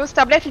 I got no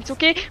stab left. It's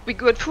okay. We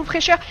got full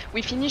pressure.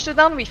 We finish the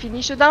down. It's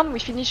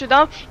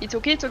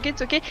okay.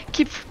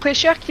 Keep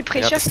pressure.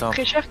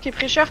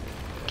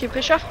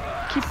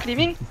 Keep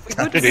cleaving. We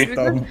good.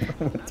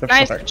 What the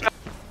Nice. fuck? Job.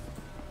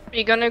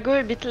 We're gonna go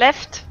a bit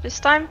left this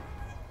time.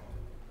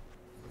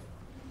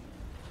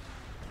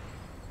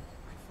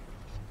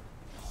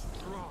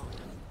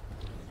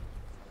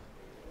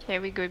 Okay,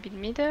 we go a bit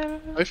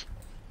middle. Nice.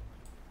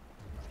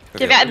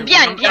 Okay, behind.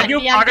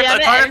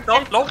 Target.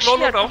 No.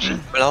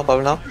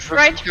 Bubble now. Push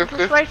right.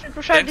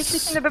 This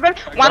is in the bubble.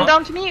 1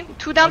 down to me.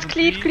 2 down.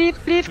 Cleave.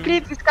 This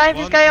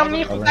guy on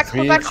me. Repack.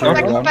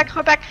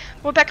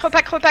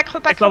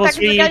 bubble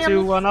 3,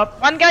 2, 1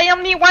 up. One guy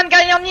on me.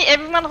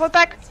 Everyone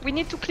repack. We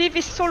need to cleave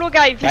this solo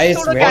guy. Guys,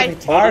 we have a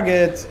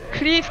target.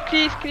 Cleave.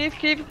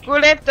 Go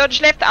left.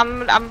 Dodge left.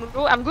 I'm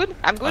low. I'm good.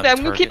 I'm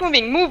Keep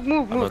moving.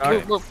 Move.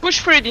 okay.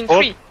 Push through it in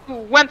 3, 2,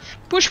 1.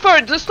 Push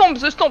forward, the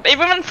stomp.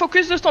 Everyone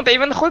focus the stomp.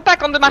 Everyone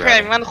repack on the marker.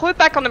 Everyone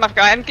repack on the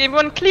marker. And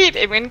everyone cleave.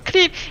 Everyone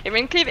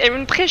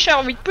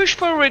pressure. We push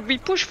forward.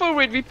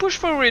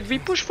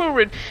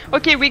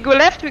 Okay, we go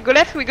left. We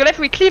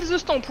cleave the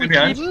stomp. We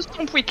cleave the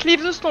stomp. We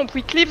keep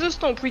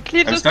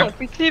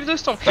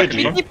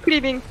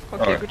cleaving.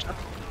 Okay, good job.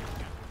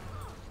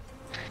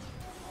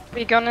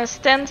 We're gonna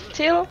stand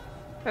still,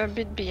 a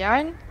bit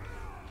behind.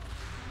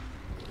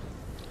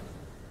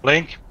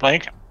 Blink. Okay.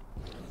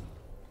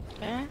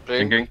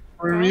 Thinking.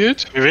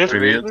 Revealed.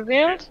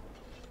 Revealed.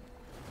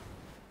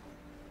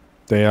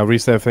 They are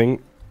resurfing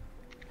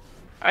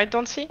I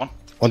don't see.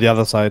 on the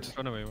other side.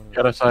 Run away. The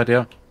other side,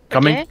 yeah.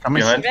 Coming.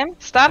 Behind. Them.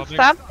 Stab.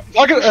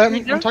 Target,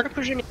 Middle. target.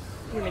 Push middle.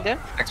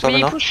 Next We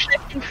one now. push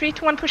left in 3,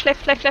 2, 1, push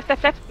left.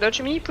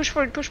 Dodge me, push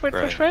forward.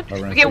 Right.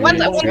 Okay, one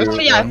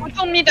yeah,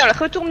 retourne middle.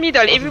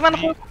 Everyone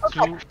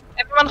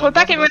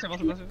repack, everyone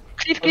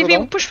cleave,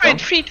 push forward,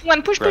 3, 2,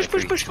 1, push forward.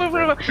 Focus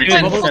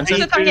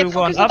the target,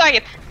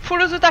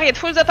 follow the target,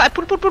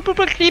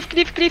 pull, cleave,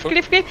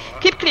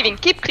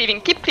 keep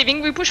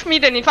cleaving, we push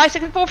middle in 5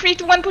 seconds, 4, 3,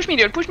 2, 1, push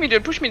middle,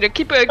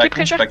 keep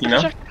pressure, Backing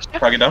up.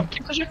 Target down.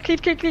 keep pressure, cleave.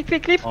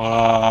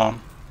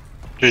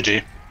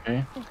 GG.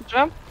 Good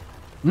job.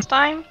 It's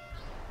time.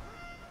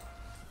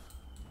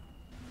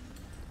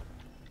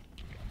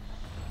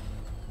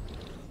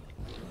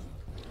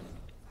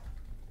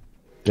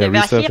 They're They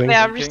are here, they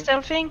are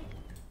resurfing. resurfing.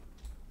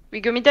 We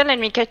go middle and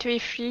we cut away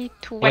 3,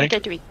 2, 1, Right.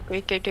 cut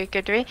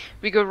away.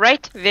 We go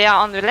right, they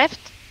are on the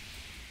left.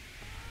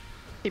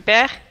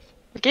 Super.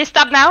 Okay,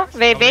 stop now,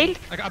 they bailed.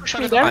 Push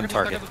middle. I'm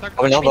target.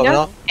 Bubble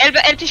now.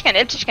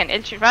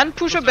 Run,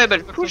 push a bubble.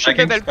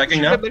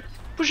 Backing now.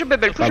 Push a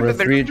bubble. Bubble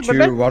 3,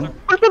 2, 1.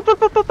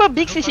 Pull.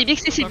 Big CC.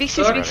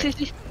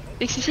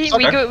 We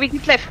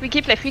keep left.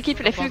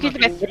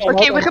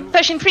 Okay, we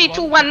push in 3,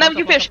 2, 1. Now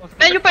you push.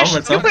 You push.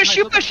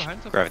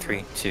 Grab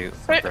 3, 2,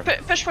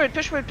 Push forward.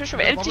 Finish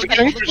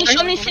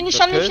on me. Finish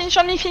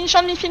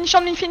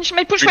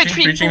me. Push forward.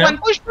 3, 2, 1.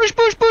 Push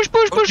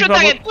the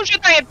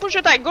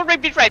target. Go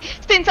right, beat right.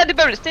 Stay inside the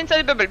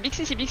bubble. Big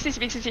CC.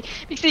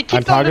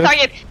 Keep on the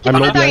target. I'm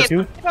low behind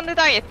you.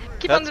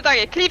 Keep on the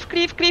target. Cleave.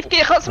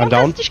 I'm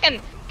down.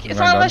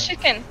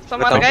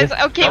 Someone guys.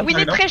 Okay, we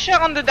need pressure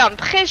on the down.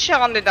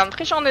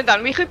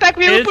 We repack.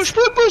 We will push.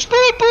 Cleave.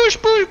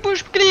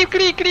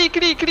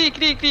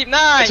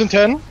 Nice. It's in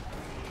 10.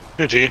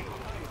 GG.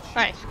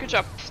 Nice. Good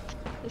job.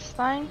 This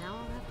time.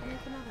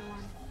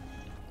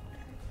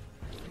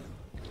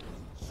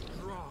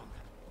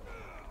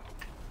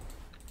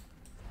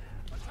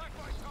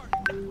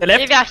 The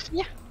left. Okay, we are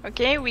here.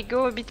 Okay, we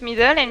go a bit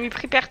middle and we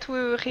prepare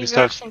to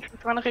reverse in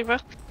 1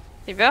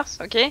 reverse.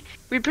 Okay,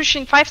 we push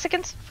in 5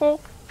 seconds. 4,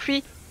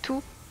 3,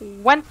 2,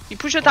 1. We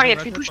push the target.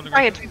 Pull.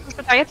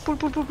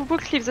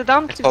 Cleave the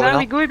down.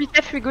 We go a bit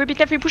left.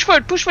 We push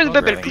forward. Push the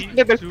bubble. Push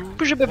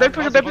the bubble.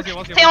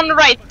 Stay on the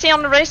right. Keep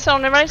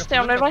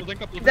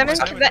them.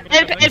 Help.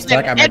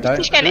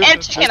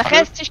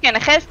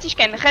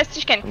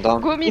 Tishken.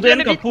 Go middle a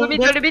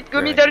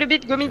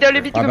bit.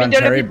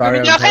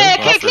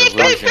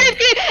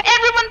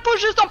 Everyone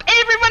push the stomp.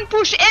 Everyone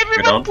push.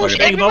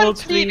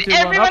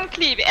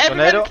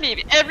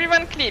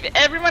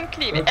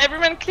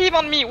 Everyone cleave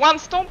on me. One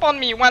stomp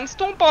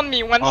on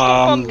me.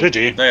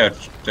 GG.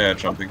 They are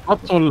jumping.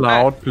 Not so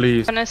loud,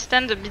 please. I'm gonna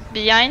stand a bit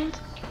behind.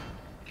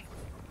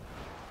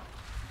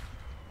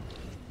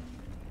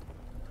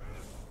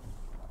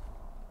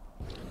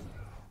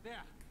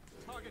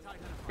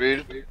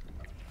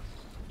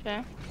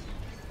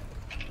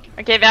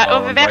 Okay, they are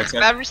over there. right They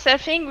are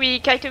resurfing. We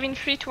kite in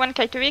 3, 2, 1,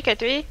 kite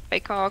away.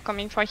 Like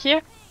coming from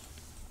here.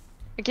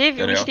 Okay,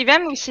 we see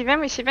them.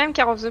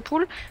 Care of the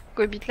pool.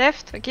 Go a bit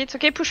left. Okay, it's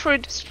okay. Push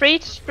forward.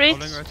 Straight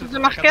to the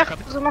marker.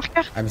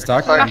 I'm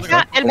stuck.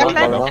 Marker. L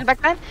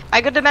backline. I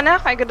got the banner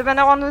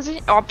on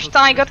Uzi. Oh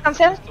putain, I got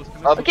cancel.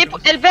 Okay,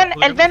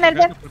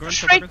 L.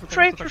 Straight.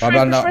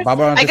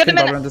 Bubble on I got the the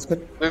banner.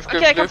 skin.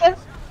 Okay, I cancel.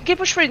 Okay,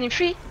 push forward in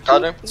 3, 2,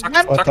 1.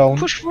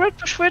 Push forward.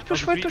 Pressure.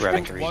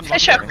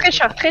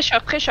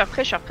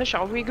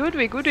 We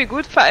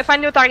good.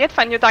 Find your target.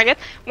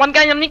 One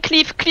guy only.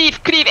 Cleave.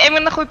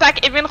 Everyone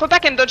repack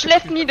and dodge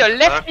left middle.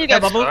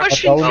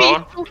 Push in 3,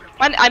 2,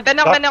 1.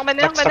 Banner.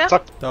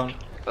 Down.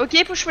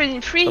 Okay, push forward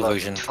in 3, 2,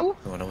 illusion. 1.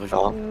 Banner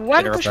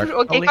Push attack.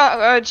 forward.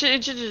 Okay,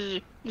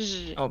 GG.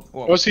 Oh,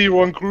 wow. Was he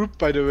one group,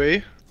 by the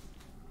way?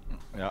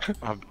 Ja,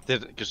 hab der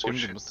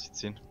geschrieben, den musste ich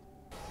ziehen.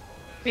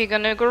 We're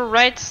gonna go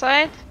right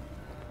side.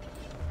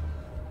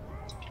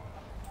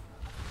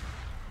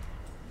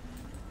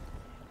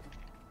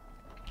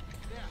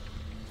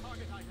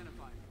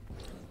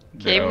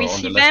 Okay, we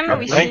see them.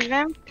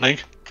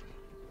 Blink.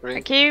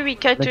 Okay, we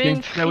cut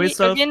in Now we 3.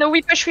 serve. Okay, no,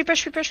 we push. Okay,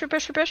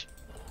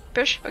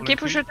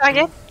 push the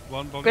target.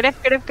 Go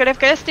left.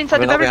 Stay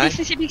inside the bubble. Big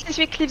CC.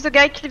 Cleave the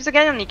guy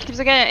only.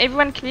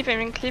 Everyone cleave.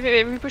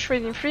 We push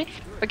right in 3.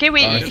 Okay,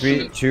 we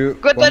 3, 2,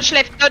 go 1. dodge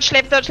left.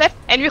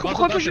 And we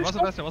push. 3,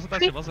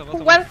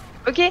 2, 1.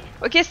 Okay,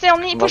 stay on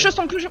me. Push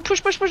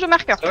the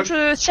marker. Push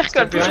the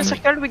circle.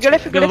 We go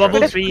left, we go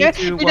left.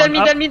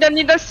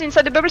 Middle. Stay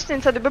inside the bubble. Pull.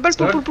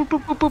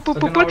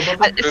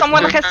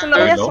 Someone rest in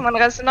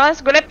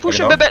the Go left, push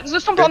the bubble. The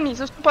stomp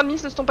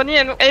on me.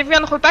 And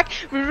everyone repack.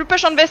 We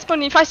repush on West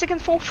Pony. 5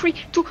 seconds, 4, 3,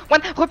 2,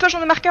 1. Repush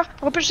on the marker.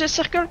 Repush the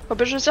circle.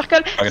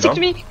 Stick to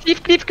me.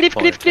 Cliff.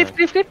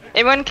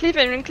 Everyone cliff.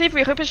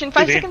 We repush in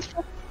 5 seconds.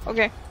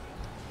 Okay.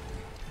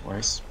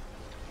 Nice.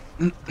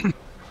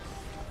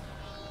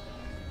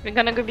 We're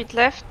gonna go a bit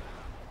left.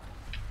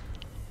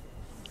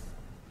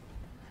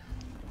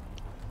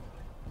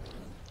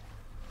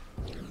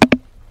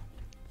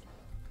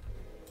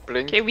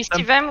 Blink. Okay, we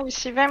see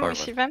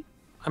them.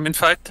 I'm in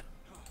fight.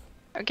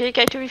 Okay,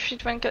 Kaito, we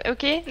shoot one.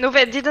 Okay, no,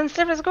 they didn't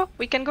stay, let's go.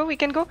 We can go.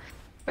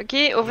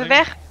 Okay, over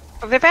there.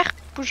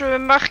 Push the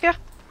marker.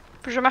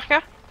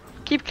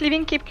 Keep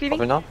cleaving.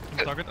 Now.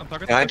 I'm target.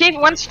 Okay,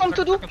 one storm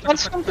to do.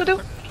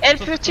 Help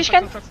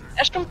Tishkan.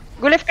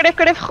 Go left.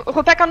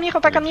 Repack on me.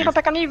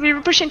 We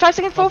push in 5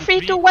 seconds. 4,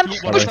 3, 2, 1.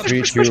 Push.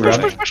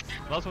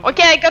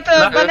 Okay, I got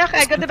the banner.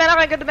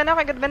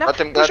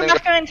 Push the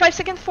marker in 5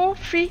 seconds. 4,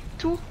 3,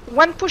 2,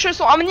 1. Push the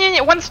storm.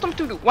 One storm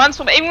to do.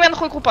 Everyone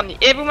regroup on me.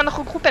 Everyone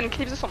regroup and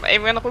cleave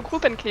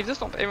the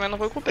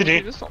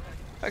storm.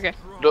 Okay.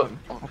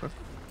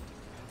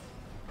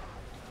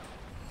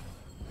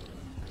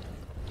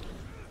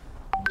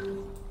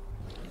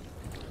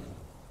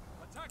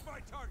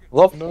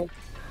 Love. No.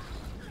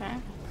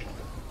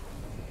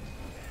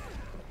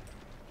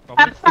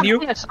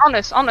 On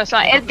us.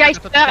 Help guys,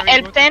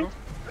 help 10.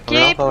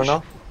 Okay,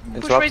 No.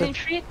 push right in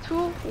 3,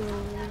 2,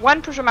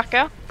 1. Push the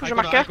marker.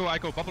 I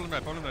go. Bubble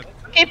and red.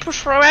 Okay,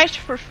 push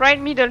right,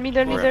 middle.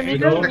 Repack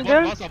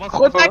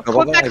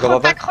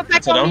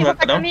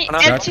on me.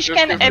 Help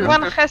Tishkan.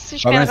 Everyone has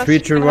Tishkan. Bubble 3,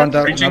 2, 1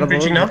 down.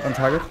 Breaching now. On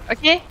target.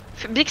 Okay,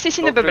 big CC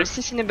in the bubble.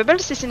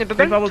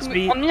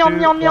 On me.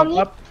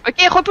 Up.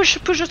 Okay,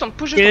 repush the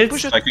stomp.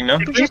 Striking now.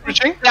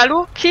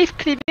 Lalo, keep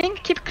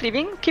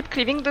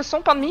cleaving the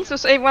stomp on me. So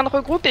everyone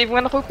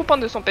regroup on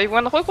the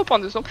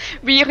stomp.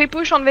 We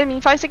repush on them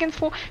in 5 seconds.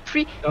 4,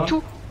 3, 2,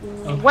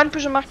 1.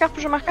 Push the marker.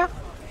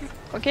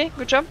 Okay,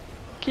 good job.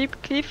 Keep.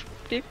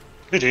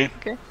 GG.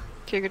 Okay,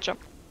 good job.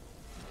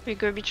 We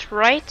go a bit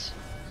right.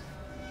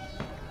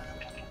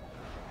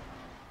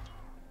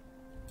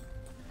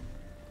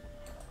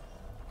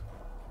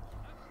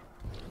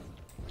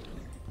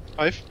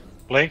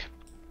 Blink.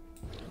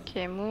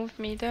 Okay, move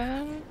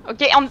middle.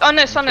 Okay, on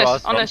us.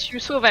 You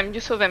saw them. Go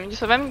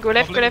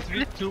left.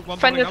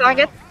 Find the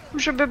target.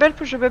 Push the bubble. Big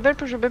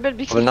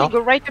CC,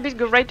 go right a bit.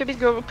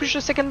 Go push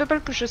the second bubble.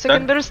 Stay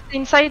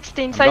inside.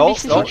 Big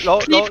CC.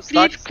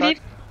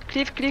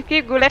 Cliff.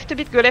 Go left a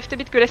bit. We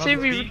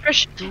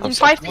push in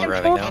 5 seconds.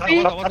 4,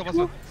 3,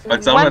 2,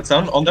 Let's 1.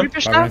 down. On them.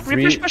 Push now.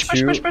 Three, Push.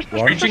 two,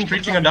 one.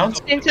 Breaching and down.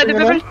 Stay inside the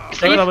bubble.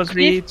 Bubble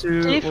 3,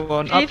 2,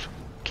 1. Up.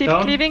 Keep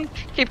cleaving.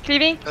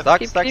 Stack.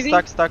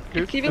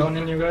 Keep cleaving.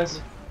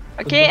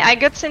 Okay, I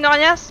got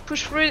Senorias.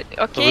 Push through.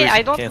 Okay,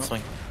 I don't.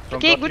 Canceling.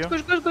 Okay, good. Left.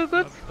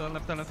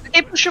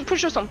 Okay,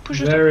 push the song.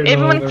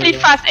 Everyone cleave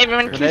fast.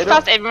 Everyone cleave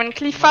fast. Everyone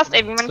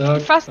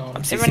cleave fast.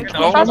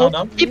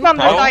 Keep on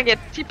the target.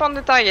 Keep on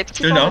the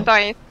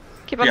target.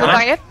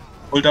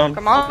 Hold down.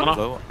 Come on.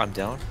 Low. I'm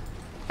down.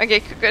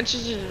 Okay, good.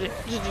 GG.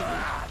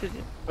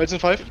 Wait in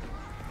 5.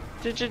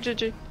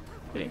 GG.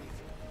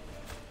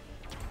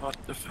 What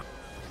the fuck?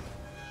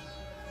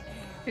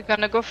 We're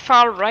gonna go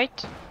far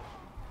right.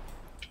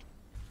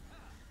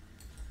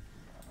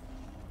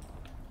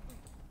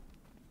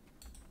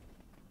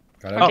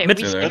 Okay, we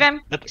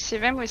see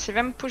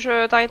them. Push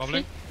the target.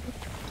 3,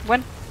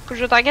 1. Push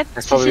the target.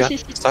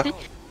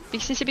 Big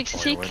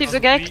CC. Cleave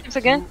the guy.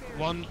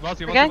 One.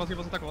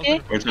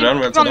 Okay. Wait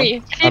down.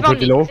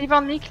 Cleave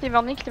on me.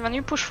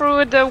 Push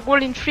through the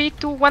wall in 3,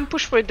 2, 1.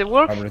 Push through the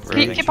wall.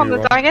 Keep on the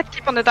target.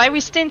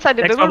 We stay inside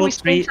the bubble.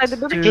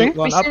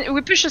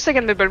 We push the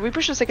second bubble.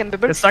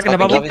 Get stuck in the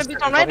bubble. Keep a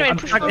bit on right. I'm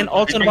stuck in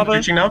also the bubble.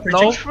 Breaching now.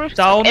 Low.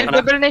 Down. El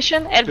bubble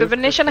nation.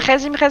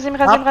 Razim.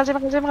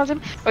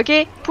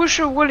 Okay, push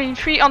the wall in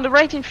 3 on the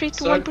right in 3,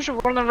 2, 1. Push the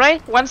wall on the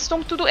right. One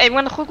stomp to do.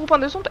 Everyone regroup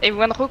on the stomp.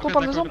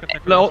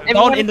 Low.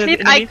 Down in the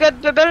enemy.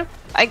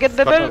 I got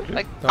bubble.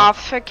 Like, ah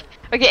fuck.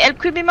 Okay, El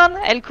Kubiman,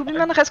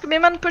 rest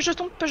Kubiman, push the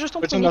stomp.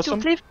 We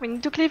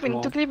need to cleave.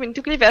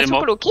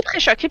 Asupolo, keep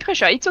pressure.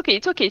 It's okay.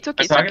 Middle.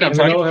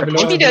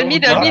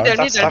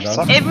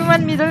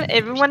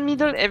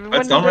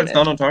 Let's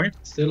down on target.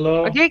 Still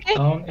low. Okay,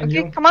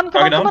 come on.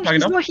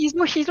 He's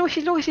low.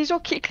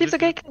 Cleave the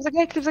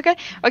guy.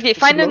 Okay,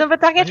 find another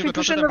target. We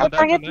push another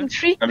target in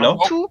 3,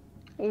 2,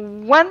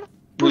 1.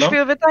 Push the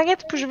other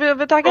target.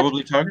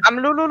 Probably target. I'm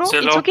low. It's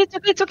okay.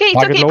 Target.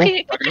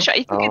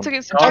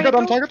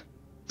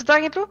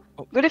 Target low.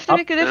 Go left a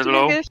bit.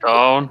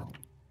 Down.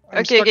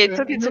 Okay, it's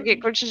okay.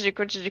 Continue.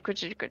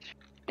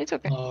 It's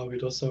okay. Oh, we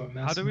lost our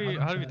mass. How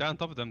do we die on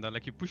top of them then?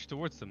 Like you push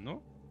towards them,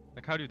 no?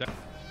 Like how do you die?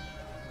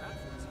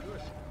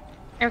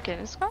 Okay,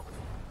 let's go.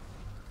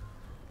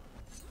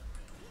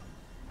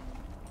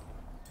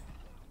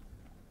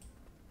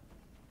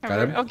 Got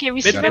him. Okay,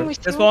 we see them.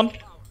 This one.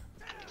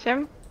 See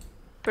him.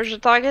 Push the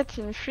target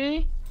in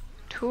 3,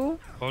 2,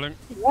 Falling.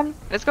 1.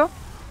 Let's go.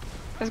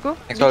 Let's go.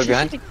 Next wall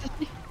behind.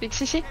 Big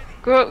CC.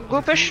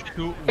 Go push.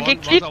 Okay,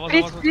 cliff.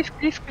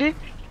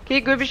 Okay,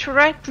 go a bit to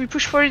right. We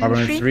push forward in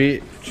Barbara 3,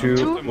 3,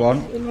 2, 1.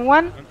 in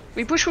 1.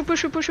 We push.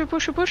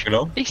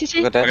 Hello. Big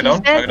CC. Got that. Target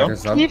down,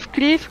 target down.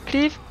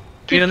 Cliff.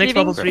 Be the next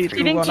bubble, Keep 3, 2,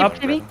 cleaving, 1 keep up.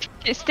 cleaving.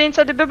 Stay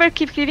inside the bubble,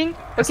 keep cleaving.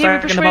 Okay, we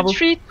Start push in the forward. bubble.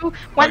 3, 2, 1.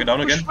 Target down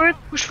Push again. forward,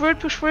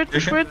 push forward.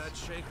 Okay.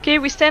 Okay,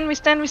 we stand.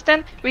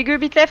 We go a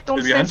bit left. Don't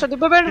Be stand behind. inside the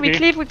bubble. We Okay.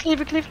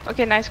 cleave.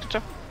 Okay, nice, good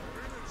job.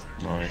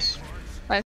 Nice.